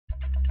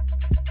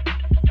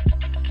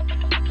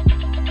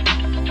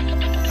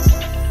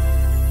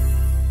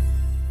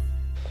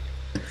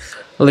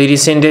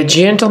Ladies and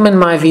gentlemen,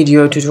 my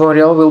video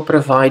tutorial will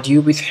provide you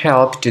with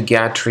help to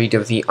get rid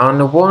of the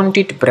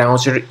unwanted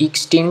browser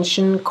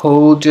extension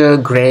called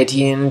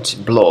Gradient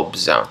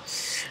Blobs.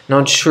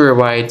 Not sure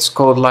why it's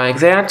called like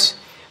that,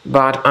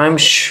 but I'm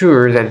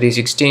sure that this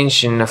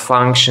extension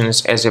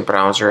functions as a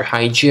browser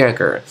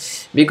hijacker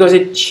because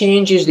it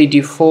changes the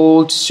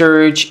default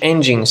search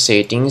engine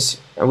settings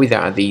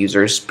without the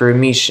user's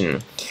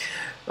permission.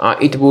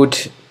 It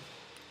would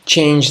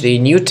change the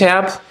new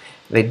tab,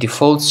 the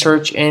default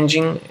search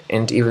engine,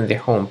 and even the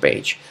home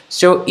page.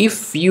 So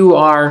if you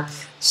are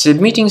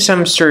submitting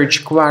some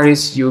search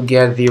queries, you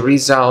get the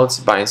results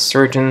by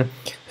certain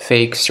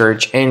fake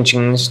search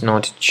engines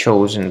not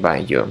chosen by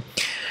you.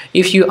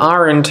 If you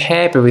aren't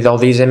happy with all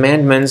these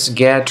amendments,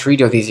 get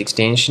rid of this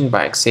extension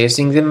by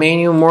accessing the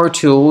menu More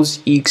Tools,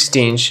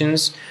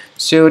 Extensions.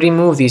 So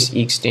remove this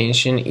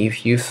extension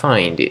if you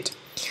find it.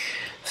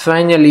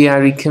 Finally, I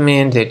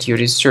recommend that you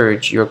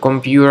research your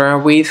computer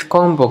with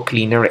Combo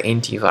Cleaner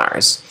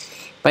antivirus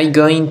by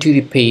going to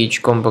the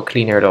page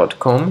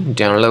combocleaner.com,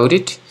 download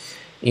it,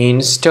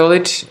 install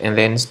it, and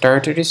then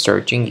start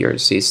researching your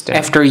system.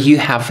 After you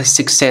have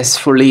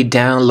successfully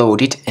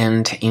downloaded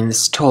and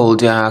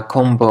installed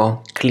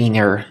Combo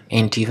Cleaner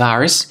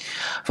antivirus,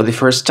 for the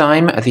first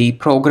time the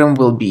program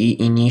will be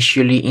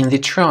initially in the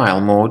trial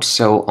mode,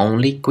 so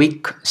only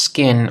quick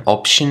scan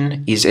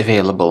option is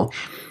available.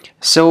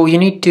 So you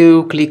need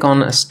to click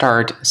on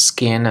Start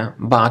Scan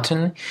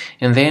button,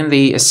 and then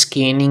the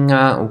scanning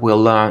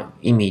will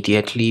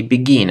immediately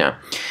begin.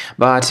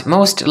 But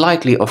most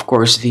likely, of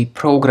course, the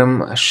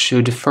program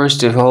should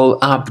first of all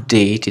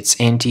update its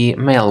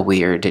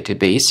anti-malware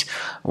database,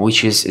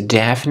 which is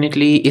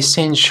definitely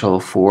essential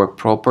for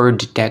proper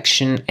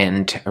detection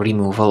and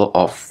removal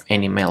of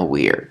any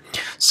malware.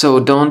 So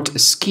don't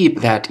skip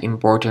that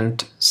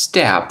important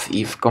step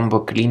if Combo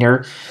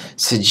Cleaner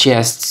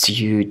suggests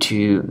you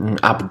to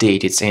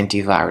update its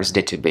antivirus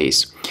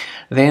database.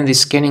 Then the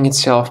scanning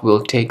itself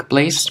will take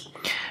place.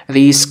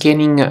 The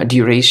scanning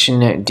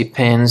duration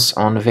depends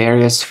on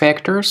various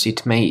factors.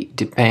 It may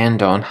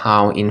depend on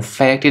how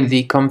infected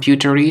the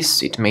computer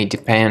is. It may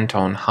depend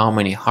on how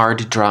many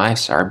hard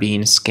drives are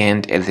being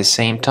scanned at the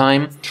same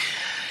time.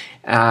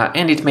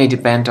 And it may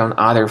depend on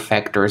other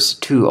factors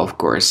too, of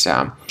course.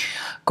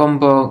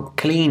 Combo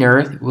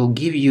Cleaner will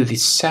give you the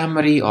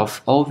summary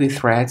of all the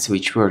threats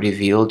which were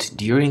revealed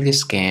during the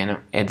scan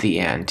at the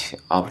end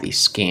of the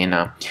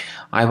scan.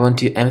 I want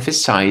to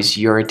emphasize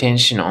your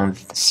attention on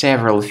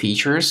several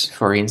features,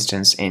 for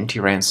instance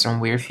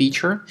anti-ransomware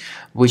feature,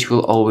 which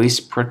will always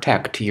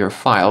protect your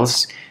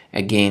files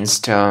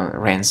against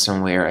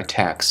ransomware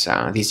attacks.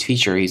 This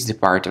feature is the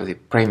part of the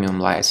premium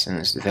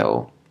license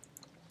though.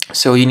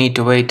 So you need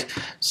to wait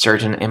a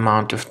certain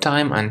amount of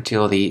time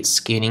until the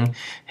scanning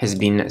has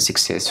been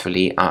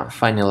successfully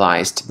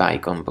finalized by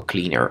Combo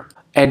Cleaner.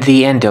 At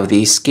the end of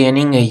the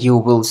scanning, you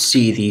will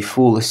see the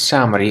full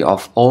summary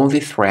of all the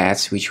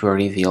threats which were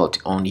revealed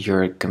on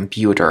your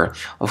computer.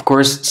 Of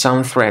course,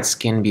 some threats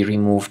can be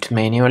removed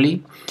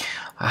manually.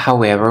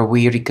 However,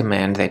 we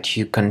recommend that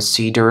you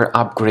consider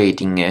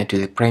upgrading to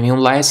the premium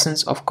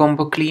license of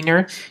Combo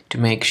Cleaner to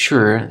make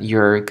sure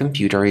your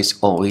computer is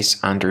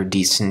always under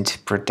decent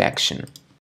protection.